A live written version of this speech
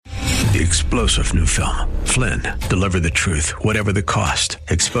The explosive new film, Flynn, deliver the truth, whatever the cost,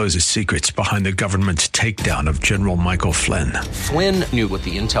 exposes secrets behind the government's takedown of General Michael Flynn. Flynn knew what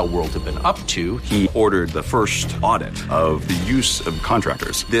the intel world had been up to. He ordered the first audit of the use of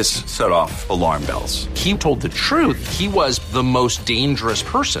contractors. This set off alarm bells. He told the truth. He was the most dangerous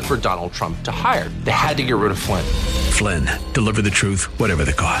person for Donald Trump to hire. They had to get rid of Flynn. Flynn, deliver the truth, whatever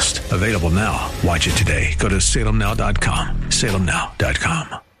the cost. Available now. Watch it today. Go to salemnow.com.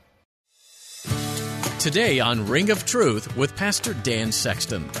 salemnow.com. Today on Ring of Truth with Pastor Dan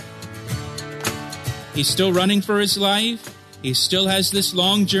Sexton. He's still running for his life. He still has this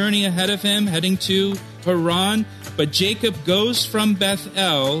long journey ahead of him, heading to Haran. But Jacob goes from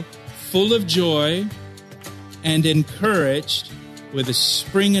Bethel full of joy and encouraged with a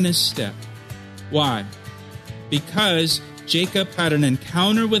spring in his step. Why? Because Jacob had an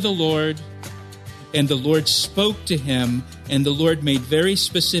encounter with the Lord, and the Lord spoke to him, and the Lord made very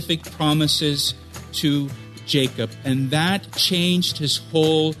specific promises to Jacob, and that changed his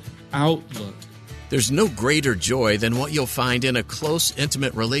whole outlook. There's no greater joy than what you'll find in a close,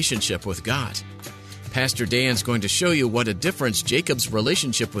 intimate relationship with God. Pastor Dan's going to show you what a difference Jacob's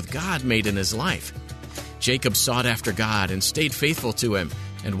relationship with God made in his life. Jacob sought after God and stayed faithful to him,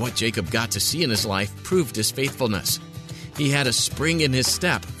 and what Jacob got to see in his life proved his faithfulness. He had a spring in his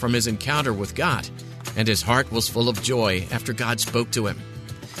step from his encounter with God, and his heart was full of joy after God spoke to him.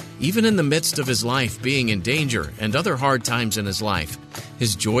 Even in the midst of his life being in danger and other hard times in his life,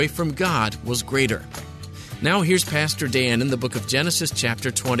 his joy from God was greater. Now here's Pastor Dan in the book of Genesis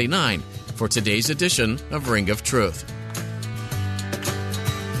chapter 29 for today's edition of Ring of Truth.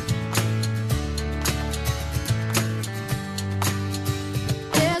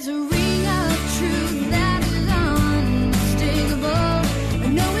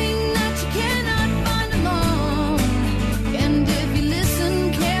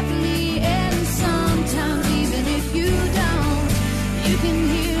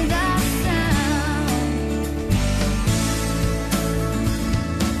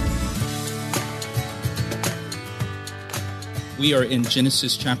 We are in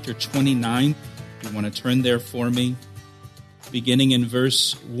Genesis chapter 29. If you want to turn there for me, beginning in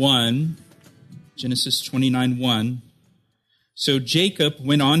verse 1, Genesis 29:1. So Jacob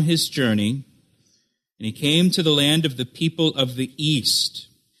went on his journey, and he came to the land of the people of the east.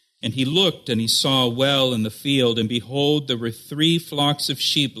 And he looked, and he saw a well in the field, and behold, there were 3 flocks of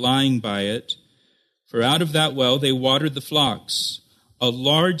sheep lying by it. For out of that well they watered the flocks. A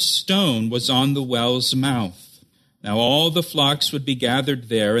large stone was on the well's mouth. Now all the flocks would be gathered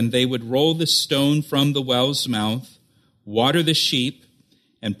there, and they would roll the stone from the well's mouth, water the sheep,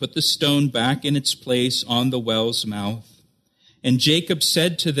 and put the stone back in its place on the well's mouth. And Jacob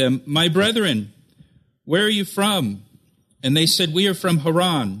said to them, My brethren, where are you from? And they said, We are from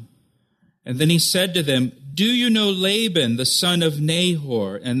Haran. And then he said to them, Do you know Laban, the son of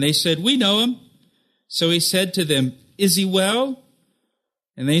Nahor? And they said, We know him. So he said to them, Is he well?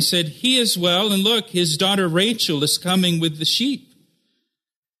 And they said, He is well, and look, his daughter Rachel is coming with the sheep.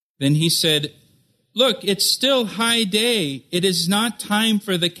 Then he said, Look, it's still high day. It is not time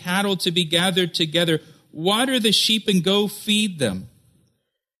for the cattle to be gathered together. Water the sheep and go feed them.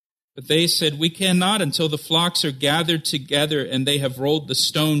 But they said, We cannot until the flocks are gathered together and they have rolled the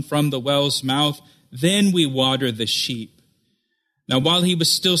stone from the well's mouth. Then we water the sheep. Now while he was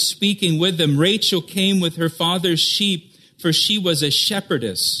still speaking with them, Rachel came with her father's sheep, for she was a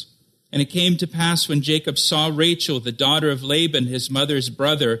shepherdess. And it came to pass when Jacob saw Rachel, the daughter of Laban, his mother's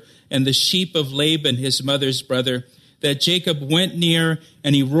brother, and the sheep of Laban, his mother's brother, that Jacob went near,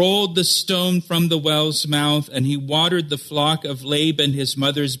 and he rolled the stone from the well's mouth, and he watered the flock of Laban, his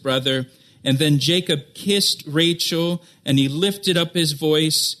mother's brother. And then Jacob kissed Rachel, and he lifted up his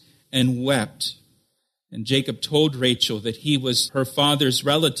voice and wept. And Jacob told Rachel that he was her father's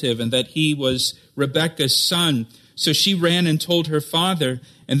relative, and that he was Rebekah's son. So she ran and told her father.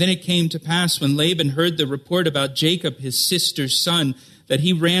 And then it came to pass when Laban heard the report about Jacob, his sister's son, that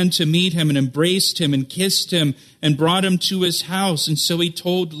he ran to meet him and embraced him and kissed him and brought him to his house. And so he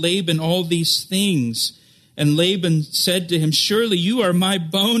told Laban all these things. And Laban said to him, Surely you are my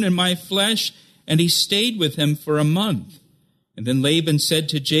bone and my flesh. And he stayed with him for a month. And then Laban said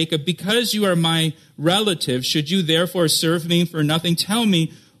to Jacob, Because you are my relative, should you therefore serve me for nothing? Tell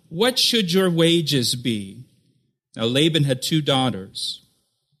me, what should your wages be? Now Laban had 2 daughters.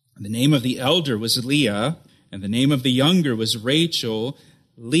 The name of the elder was Leah, and the name of the younger was Rachel.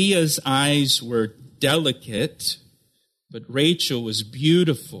 Leah's eyes were delicate, but Rachel was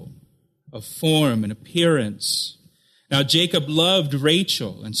beautiful of form and appearance. Now Jacob loved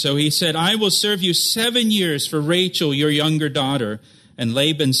Rachel, and so he said, I will serve you 7 years for Rachel, your younger daughter. And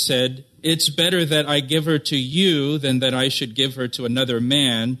Laban said, "It's better that I give her to you than that I should give her to another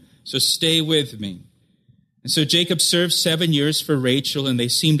man, so stay with me." And so Jacob served 7 years for Rachel, and they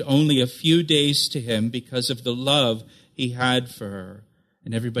seemed only a few days to him because of the love he had for her.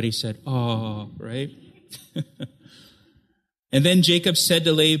 And everybody said, "Oh," right? And then Jacob said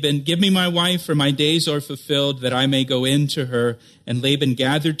to Laban, "Give me my wife, for my days are fulfilled, that I may go in to her." And Laban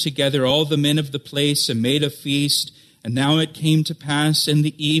gathered together all the men of the place and made a feast. And now it came to pass in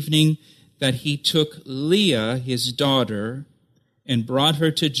the evening that he took Leah, his daughter, and brought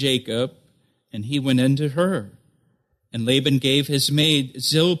her to Jacob, and he went into her. And Laban gave his maid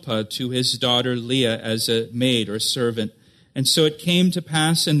Zilpah to his daughter Leah as a maid or servant. And so it came to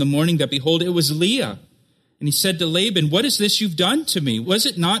pass in the morning that, behold, it was Leah. And he said to Laban, "What is this you've done to me? Was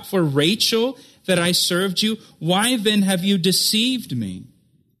it not for Rachel that I served you? Why then have you deceived me?"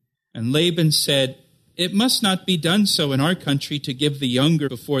 And Laban said, "It must not be done so in our country to give the younger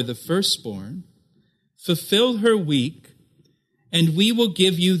before the firstborn. Fulfill her week, and we will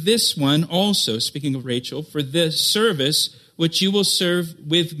give you this one also," speaking of Rachel, "for this service which you will serve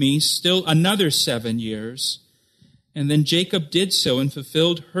with me still another 7 years." And then Jacob did so and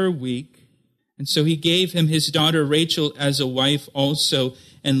fulfilled her week. And so he gave him his daughter Rachel as a wife also.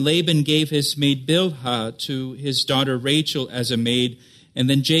 And Laban gave his maid Bilhah to his daughter Rachel as a maid. And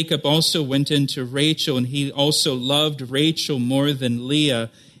then Jacob also went into Rachel, and he also loved Rachel more than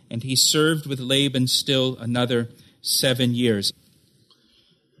Leah. And he served with Laban still another 7 years.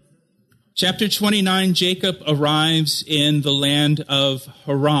 Chapter 29, Jacob arrives in the land of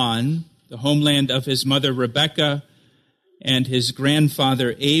Haran, the homeland of his mother Rebekah and his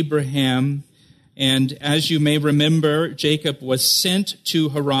grandfather Abraham. And as you may remember, Jacob was sent to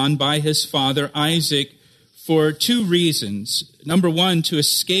Haran by his father Isaac for 2 reasons. Number 1, to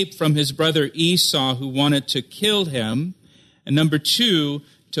escape from his brother Esau, who wanted to kill him. And number 2,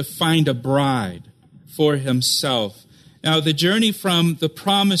 to find a bride for himself. Now, the journey from the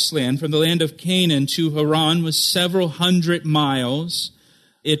promised land, from the land of Canaan to Haran, was several hundred miles.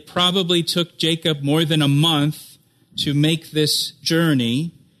 It probably took Jacob more than a month to make this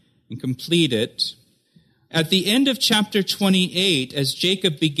journey and complete it. At the end of chapter 28, as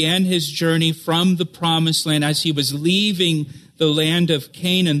Jacob began his journey from the promised land, as he was leaving the land of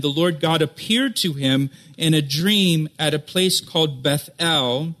Canaan, the Lord God appeared to him in a dream at a place called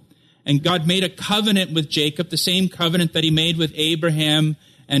Bethel. And God made a covenant with Jacob, the same covenant that he made with Abraham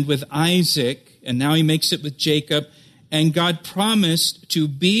and with Isaac. And now he makes it with Jacob. And God promised to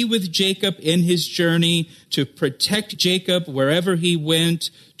be with Jacob in his journey, to protect Jacob wherever he went,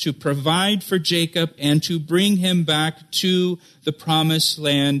 to provide for Jacob, and to bring him back to the promised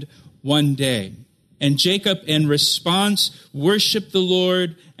land one day. And Jacob, in response, worshiped the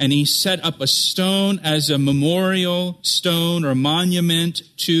Lord, and he set up a stone as a memorial stone or monument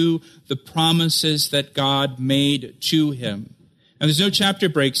to the promises that God made to him. Now, there's no chapter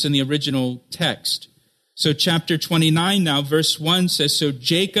breaks in the original text. So chapter 29 now, verse 1 says, "So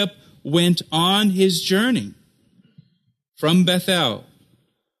Jacob went on his journey from Bethel,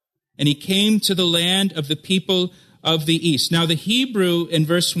 and he came to the land of the people of the east." Now the Hebrew in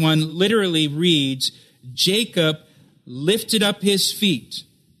verse 1 literally reads, "Jacob lifted up his feet."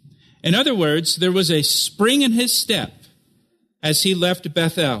 In other words, there was a spring in his step as he left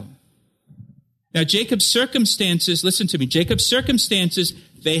Bethel. Now Jacob's circumstances, listen to me, Jacob's circumstances,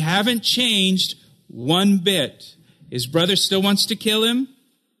 they haven't changed one bit. His brother still wants to kill him.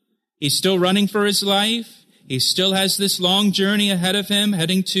 He's still running for his life. He still has this long journey ahead of him,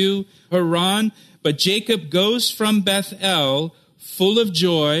 heading to Haran. But Jacob goes from Bethel full of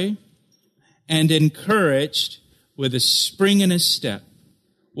joy and encouraged with a spring in his step.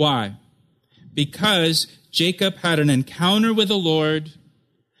 Why? Because Jacob had an encounter with the Lord,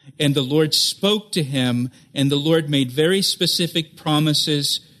 and the Lord spoke to him, and the Lord made very specific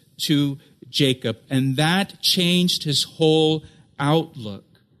promises to Jacob, and that changed his whole outlook.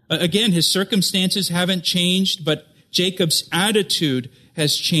 Again, his circumstances haven't changed, but Jacob's attitude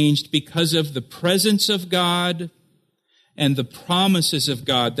has changed because of the presence of God and the promises of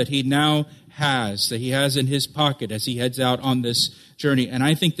God that he now has, that he has in his pocket as he heads out on this journey. And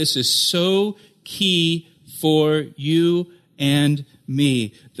I think this is so key for you and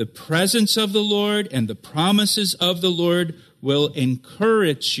me. The presence of the Lord and the promises of the Lord will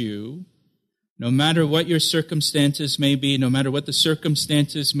encourage you no matter what your circumstances may be, no matter what the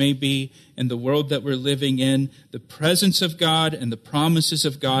circumstances may be in the world that we're living in. The presence of God and the promises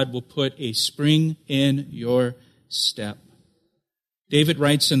of God will put a spring in your step. David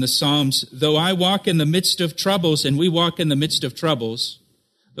writes in the Psalms, "Though I walk in the midst of troubles," and we walk in the midst of troubles,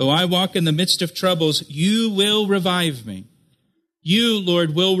 "though I walk in the midst of troubles, you will revive me. You,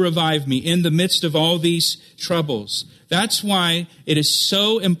 Lord, will revive me in the midst of all these troubles. That's why it is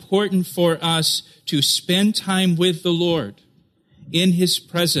so important for us to spend time with the Lord in his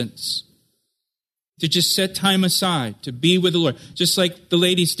presence, to just set time aside, to be with the Lord, just like the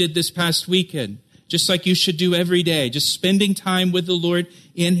ladies did this past weekend, just like you should do every day, just spending time with the Lord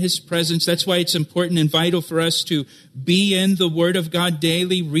in his presence. That's why it's important and vital for us to be in the Word of God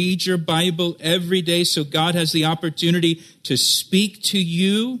daily, read your Bible every day so God has the opportunity to speak to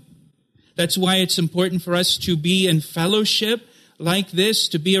you. That's why it's important for us to be in fellowship like this,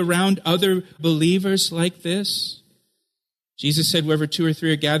 to be around other believers like this. Jesus said, wherever 2 or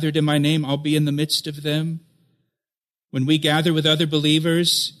 3 are gathered in my name, I'll be in the midst of them. When we gather with other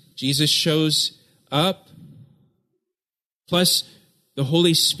believers, Jesus shows up. Plus, the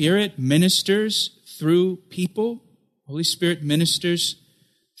Holy Spirit ministers through people. Holy Spirit ministers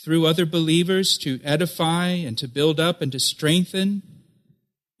through other believers to edify and to build up and to strengthen.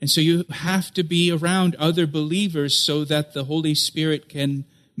 And so you have to be around other believers so that the Holy Spirit can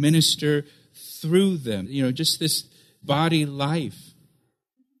minister through them. Just this body life.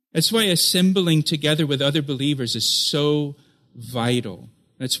 That's why assembling together with other believers is so vital.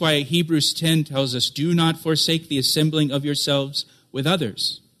 That's why Hebrews 10 tells us, do not forsake the assembling of yourselves with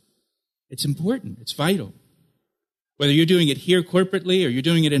others. It's important. It's vital. Whether you're doing it here corporately or you're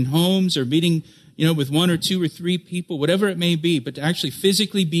doing it in homes or meeting, with 1 or 2 or 3 people, whatever it may be, but to actually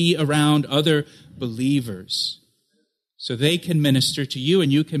physically be around other believers so they can minister to you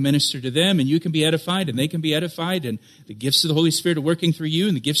and you can minister to them and you can be edified and they can be edified and the gifts of the Holy Spirit are working through you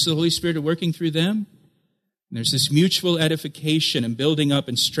and the gifts of the Holy Spirit are working through them. And there's this mutual edification and building up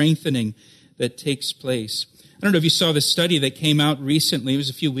and strengthening that takes place. I don't know if you saw the study that came out recently. It was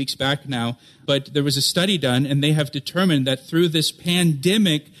a few weeks back now. But there was a study done, and they have determined that through this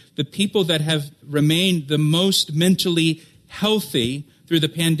pandemic, the people that have remained the most mentally healthy through the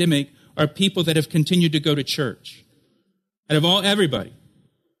pandemic are people that have continued to go to church. Out of everybody,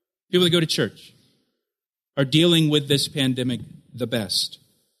 people that go to church are dealing with this pandemic the best.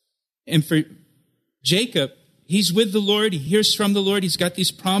 And for Jacob, he's with the Lord. He hears from the Lord. He's got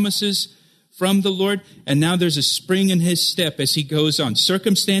these promises from the Lord. And now there's a spring in his step as he goes on.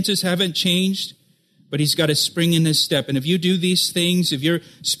 Circumstances haven't changed, but he's got a spring in his step. And if you do these things, if you're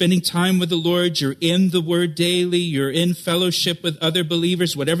spending time with the Lord, you're in the Word daily, you're in fellowship with other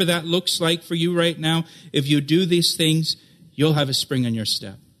believers, whatever that looks like for you right now, if you do these things, you'll have a spring in your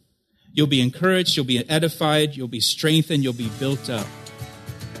step. You'll be encouraged, you'll be edified, you'll be strengthened, you'll be built up.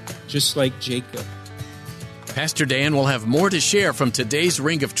 Just like Jacob. Pastor Dan will have more to share from today's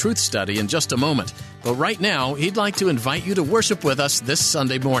Ring of Truth study in just a moment. But right now, he'd like to invite you to worship with us this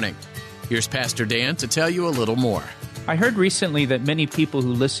Sunday morning. Here's Pastor Dan to tell you a little more. I heard recently that many people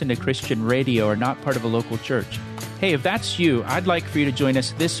who listen to Christian radio are not part of a local church. Hey, if that's you, I'd like for you to join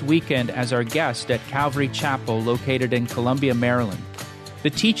us this weekend as our guest at Calvary Chapel, located in Columbia, Maryland. The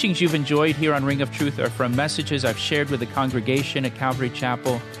teachings you've enjoyed here on Ring of Truth are from messages I've shared with the congregation at Calvary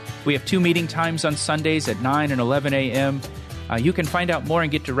Chapel. We have 2 meeting times on Sundays at 9 and 11 a.m. You can find out more and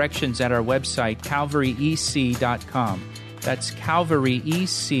get directions at our website, calvaryec.com. That's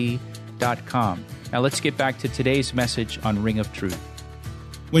calvaryec.com. Now let's get back to today's message on Ring of Truth.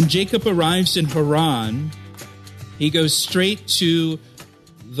 When Jacob arrives in Haran, he goes straight to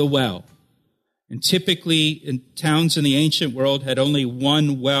the well. And typically, in towns in the ancient world had only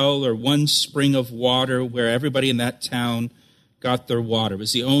one well or one spring of water where everybody in that town got their water. It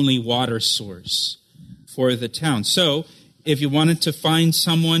was the only water source for the town. So, if you wanted to find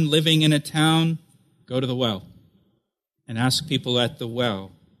someone living in a town, go to the well and ask people at the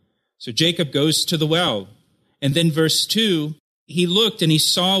well. So Jacob goes to the well. And then verse 2, he looked and he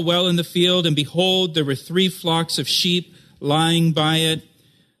saw a well in the field, and behold, there were 3 flocks of sheep lying by it.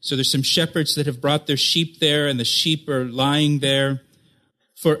 So there's some shepherds that have brought their sheep there, and the sheep are lying there.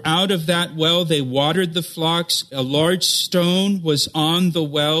 For out of that well they watered the flocks. A large stone was on the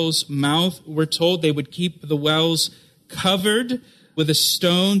well's mouth. We're told they would keep the wells covered with a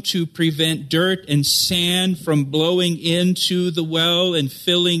stone to prevent dirt and sand from blowing into the well and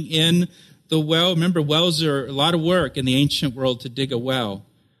filling in the well. Remember, wells are a lot of work in the ancient world to dig a well.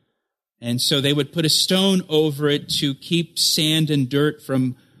 And so they would put a stone over it to keep sand and dirt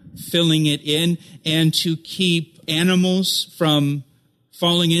from filling it in and to keep animals from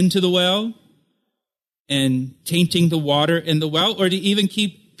falling into the well and tainting the water in the well, or to even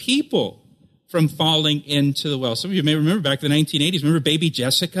keep people from falling into the well. Some of you may remember back in the 1980s, remember baby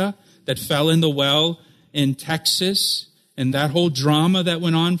Jessica that fell in the well in Texas and that whole drama that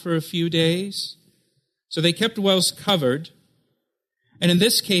went on for a few days? So they kept wells covered. And in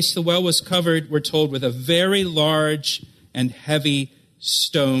this case, the well was covered, we're told, with a very large and heavy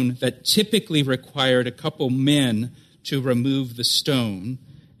stone that typically required a couple men to remove the stone.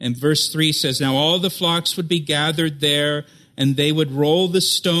 And verse 3 says, now all the flocks would be gathered there, and they would roll the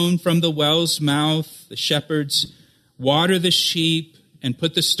stone from the well's mouth. The shepherds water the sheep and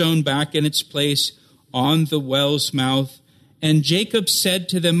put the stone back in its place on the well's mouth. And Jacob said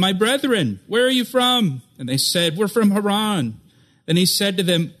to them, my brethren, where are you from? And they said, we're from Haran. Then he said to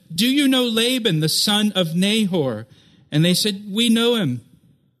them, do you know Laban, the son of Nahor? And they said, we know him.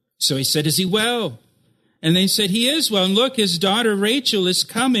 So he said, is he well? And they said, he is well. And look, his daughter Rachel is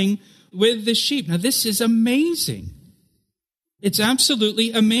coming with the sheep. Now this is amazing. It's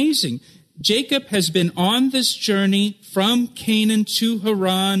absolutely amazing. Jacob has been on this journey from Canaan to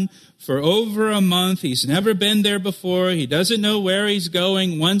Haran for over a month. He's never been there before. He doesn't know where he's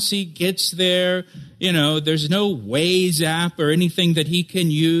going. Once he gets there, there's no Waze app or anything that he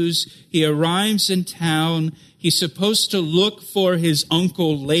can use. He arrives in town. He's supposed to look for his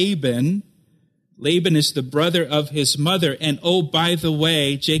uncle Laban. Laban is the brother of his mother. And oh, by the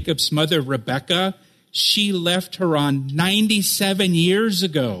way, Jacob's mother, Rebekah, she left Haran 97 years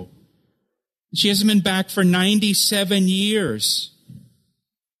ago. She hasn't been back for 97 years.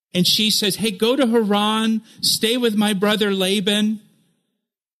 And she says, hey, go to Haran, stay with my brother Laban.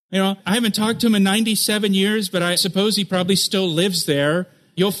 I haven't talked to him in 97 years, but I suppose he probably still lives there.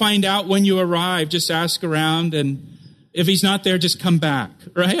 You'll find out when you arrive. Just ask around, and if he's not there, just come back,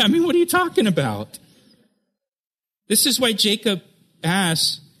 right? What are you talking about? This is why Jacob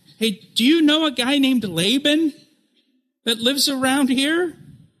asks, hey, do you know a guy named Laban that lives around here?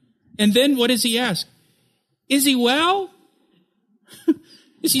 And then what does he ask? Is he well?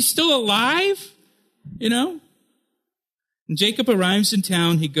 Is he still alive? And Jacob arrives in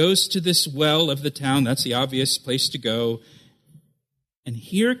town. He goes to this well of the town. That's the obvious place to go. And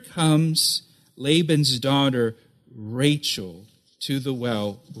here comes Laban's daughter, Rachel, to the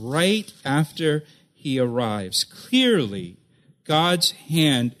well right after he arrives. Clearly, God's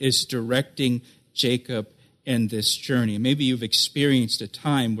hand is directing Jacob in this journey. Maybe you've experienced a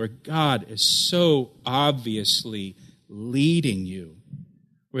time where God is so obviously leading you,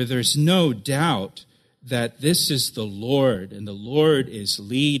 where there's no doubt that this is the Lord, and the Lord is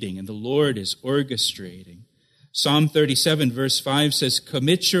leading, and the Lord is orchestrating. Psalm 37, verse 5 says,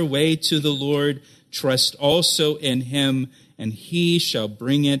 commit your way to the Lord, trust also in him, and he shall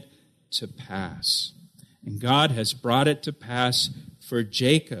bring it to pass. And God has brought it to pass for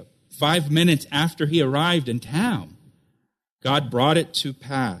Jacob. 5 minutes after he arrived in town, God brought it to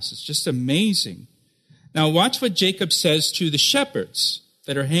pass. It's just amazing. Now watch what Jacob says to the shepherds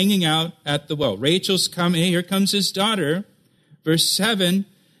that are hanging out at the well. Rachel's coming. Hey, here comes his daughter. Verse 7,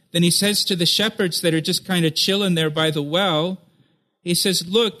 then he says to the shepherds that are just kind of chilling there by the well, he says,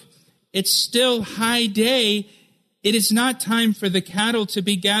 look, it's still high day. It is not time for the cattle to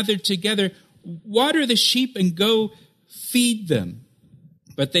be gathered together. Water the sheep and go feed them.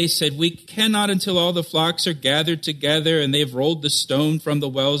 But they said, we cannot until all the flocks are gathered together and they have rolled the stone from the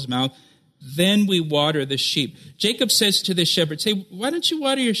well's mouth. Then we water the sheep. Jacob says to the shepherds, hey, why don't you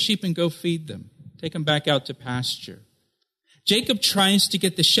water your sheep and go feed them? Take them back out to pasture. Jacob tries to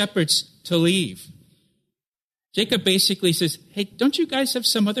get the shepherds to leave. Jacob basically says, hey, don't you guys have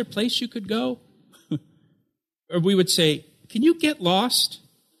some other place you could go? Or we would say, can you get lost?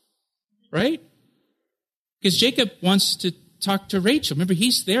 Right? Because Jacob wants to talk to Rachel. Remember,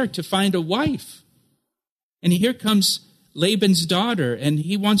 he's there to find a wife. And here comes Laban's daughter, and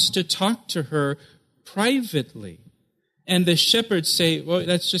he wants to talk to her privately. And the shepherds say, well,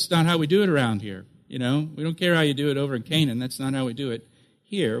 that's just not how we do it around here. We don't care how you do it over in Canaan. That's not how we do it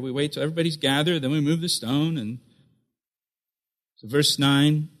here. We wait till everybody's gathered, then we move the stone. And so verse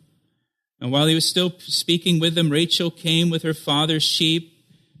 9, and while he was still speaking with them, Rachel came with her father's sheep,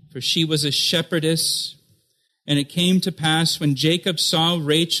 for she was a shepherdess. And it came to pass when Jacob saw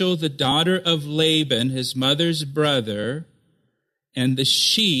Rachel, the daughter of Laban, his mother's brother, and the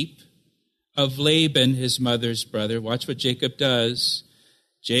sheep of Laban, his mother's brother. Watch what Jacob does.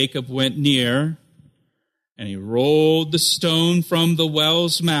 Jacob went near, and he rolled the stone from the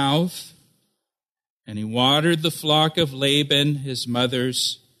well's mouth, and he watered the flock of Laban, his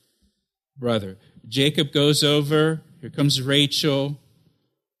mother's brother. Jacob goes over. Here comes Rachel.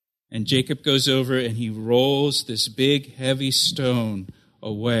 And Jacob goes over and he rolls this big, heavy stone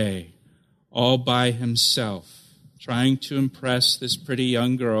away all by himself, trying to impress this pretty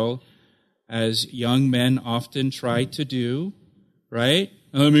young girl, as young men often try to do, right?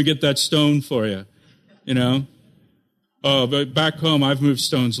 Let me get that stone for you, Oh, but back home, I've moved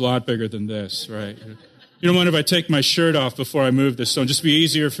stones a lot bigger than this, right? You don't mind if I take my shirt off before I move this stone? Just be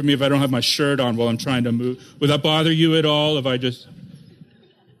easier for me if I don't have my shirt on while I'm trying to move. Would that bother you at all if I just...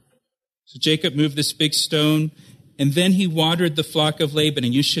 So Jacob moved this big stone, and then he watered the flock of Laban.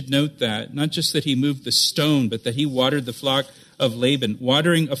 And you should note that, not just that he moved the stone, but that he watered the flock of Laban.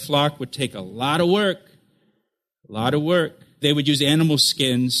 Watering a flock would take a lot of work. A lot of work. They would use animal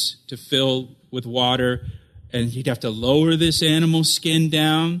skins to fill with water, and he'd have to lower this animal skin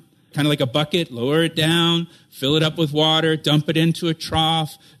down, kind of like a bucket, lower it down, fill it up with water, dump it into a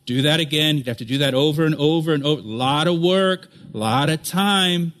trough, do that again. He'd have to do that over and over and over. A lot of work, a lot of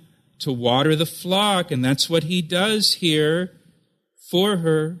time to water the flock, and that's what he does here for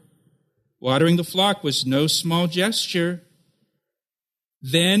her. Watering the flock was no small gesture.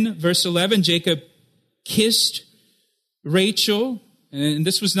 Then, verse 11, Jacob kissed Rachel, and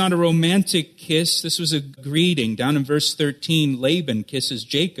this was not a romantic kiss. This was a greeting. Down in verse 13, Laban kisses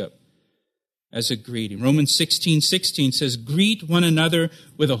Jacob as a greeting. Romans 16:16 says, greet one another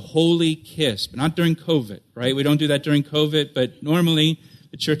with a holy kiss. But not during COVID, right? We don't do that during COVID, but normally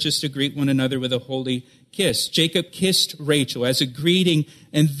the church is to greet one another with a holy kiss. Jacob kissed Rachel as a greeting,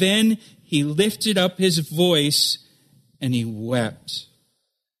 and then he lifted up his voice and he wept.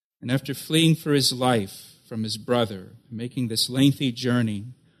 And after fleeing for his life from his brother, making this lengthy journey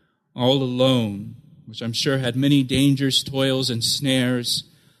all alone, which I'm sure had many dangers, toils, and snares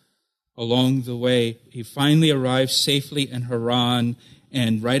along the way, he finally arrived safely in Haran.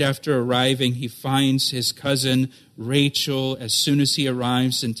 And right after arriving, he finds his cousin Rachel as soon as he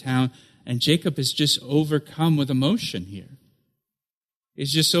arrives in town. And Jacob is just overcome with emotion here.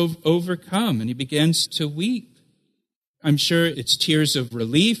 He's just overcome, and he begins to weep. I'm sure it's tears of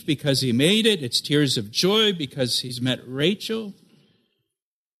relief because he made it. It's tears of joy because he's met Rachel.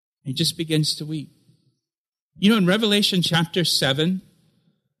 He just begins to weep. You know, in Revelation chapter 7,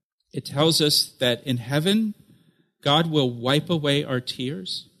 it tells us that in heaven, God will wipe away our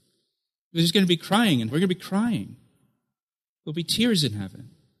tears. There's going to be crying, and we're going to be crying. There'll be tears in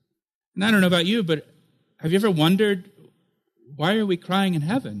heaven. And I don't know about you, but have you ever wondered, why are we crying in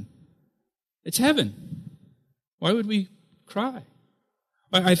heaven? It's heaven. Why would we cry?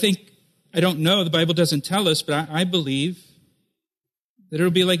 I don't know, the Bible doesn't tell us, but I believe that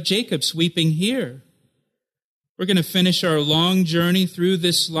it'll be like Jacob's weeping here. We're going to finish our long journey through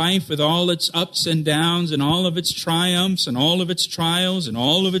this life with all its ups and downs and all of its triumphs and all of its trials and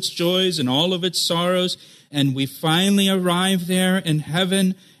all of its joys and all of its sorrows. And we finally arrive there in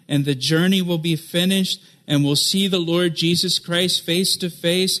heaven, and the journey will be finished, and we'll see the Lord Jesus Christ face to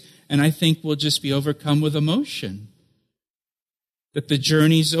face. And I think we'll just be overcome with emotion that the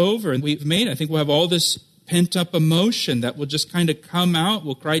journey's over and we've made it. I think we'll have all this pent-up emotion that will just kind of come out.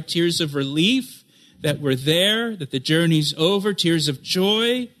 We'll cry tears of relief that we're there, that the journey's over, tears of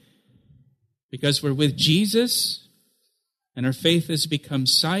joy because we're with Jesus and our faith has become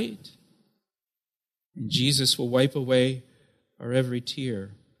sight. And Jesus will wipe away our every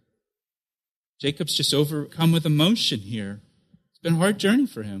tear. Jacob's just overcome with emotion here. It's been a hard journey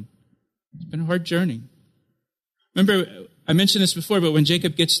for him. It's been a hard journey. Remember, I mentioned this before, but when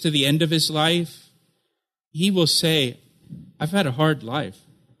Jacob gets to the end of his life, he will say, I've had a hard life.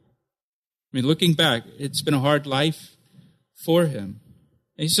 I mean, looking back, it's been a hard life for him.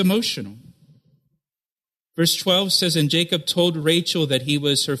 And he's emotional. Verse 12 says, and Jacob told Rachel that he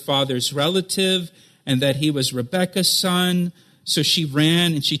was her father's relative and that he was Rebekah's son. So she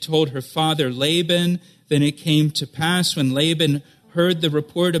ran and she told her father Laban. Then it came to pass when Laban heard the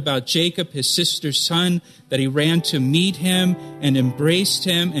report about Jacob, his sister's son, that he ran to meet him and embraced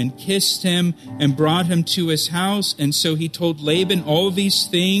him and kissed him and brought him to his house. And so he told Laban all these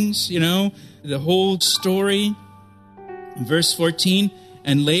things, the whole story. In verse 14,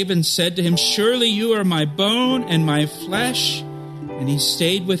 and Laban said to him, surely you are my bone and my flesh. And he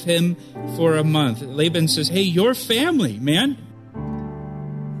stayed with him for a month. Laban says, hey, your family, man.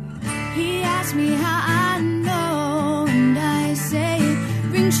 He asked me how I know, and I say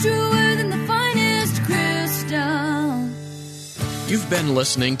it rings truer than the finest crystal. You've been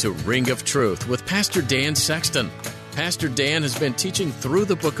listening to Ring of Truth with Pastor Dan Sexton. Pastor Dan has been teaching through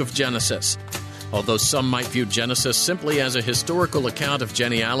the book of Genesis. Although some might view Genesis simply as a historical account of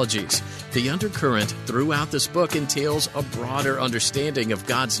genealogies, the undercurrent throughout this book entails a broader understanding of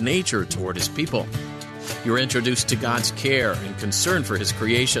God's nature toward His people. You're introduced to God's care and concern for His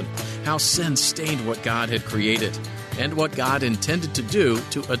creation, how sin stained what God had created, and what God intended to do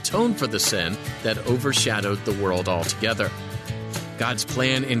to atone for the sin that overshadowed the world altogether. God's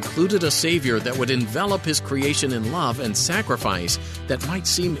plan included a Savior that would envelop His creation in love and sacrifice that might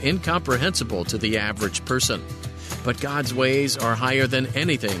seem incomprehensible to the average person. But God's ways are higher than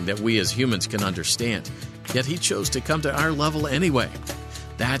anything that we as humans can understand. yet he chose to come to our level anyway.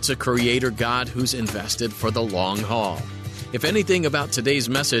 That's a creator God who's invested for the long haul. If anything about today's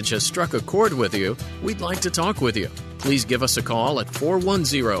message has struck a chord with you, we'd like to talk with you. Please give us a call at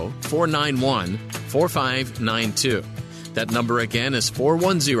 410-491-4592. That number again is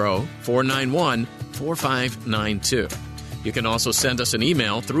 410-491-4592. You can also send us an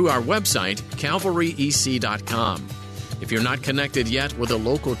email through our website, calvaryec.com. If you're not connected yet with a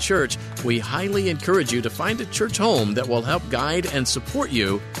local church, we highly encourage you to find a church home that will help guide and support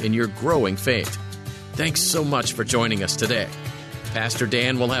you in your growing faith. Thanks so much for joining us today. Pastor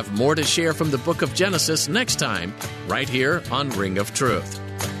Dan will have more to share from the book of Genesis next time, right here on Ring of Truth.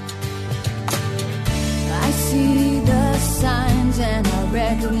 I see the signs and I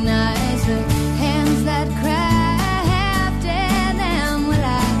recognize the hands that crafted them. Well,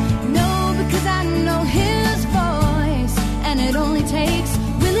 I know because I know His voice, and it only takes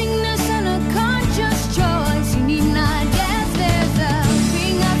willingness and a conscious choice. You need not guess, there's a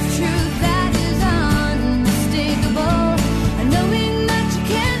ring of truth that is unmistakable, knowing that you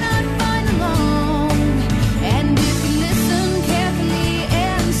cannot find alone. And if you listen carefully,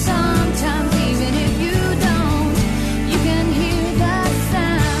 and sometimes even if you don't, you can hear the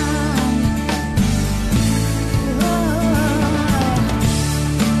sound.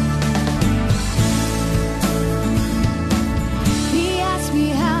 He asked me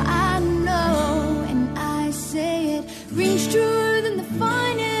how I know, and I say it rings truer than the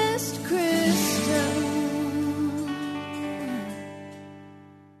finest crystal.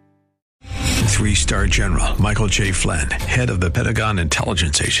 3-star General Michael J. Flynn, head of the Pentagon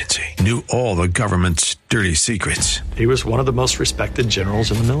Intelligence Agency, knew all the government's dirty secrets. He was one of the most respected generals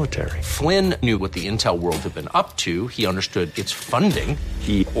in the military. Flynn knew what the intel world had been up to. He understood its funding.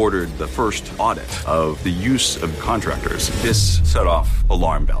 He ordered the first audit of the use of contractors. This set off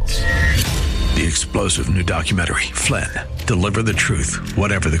alarm bells. The explosive new documentary, Flynn, Deliver the Truth,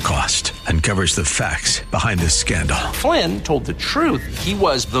 Whatever the Cost, uncovers the facts behind this scandal. Flynn told the truth. He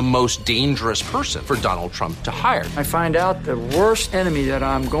was the most dangerous person for Donald Trump to hire. I find out the worst enemy that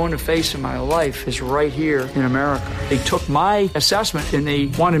I'm going to face in my life is right here in America. They took my assessment and they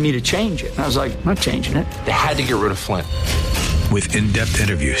wanted me to change it. And I was like, I'm not changing it. They had to get rid of Flynn. With in-depth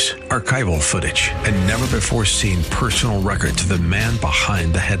interviews, archival footage, and never-before-seen personal records of the man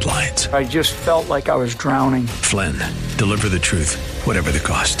behind the headlines. I just felt like I was drowning. Flynn, Deliver the Truth, Whatever the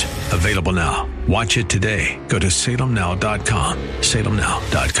Cost. Available now. Watch it today. Go to salemnow.com.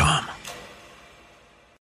 salemnow.com.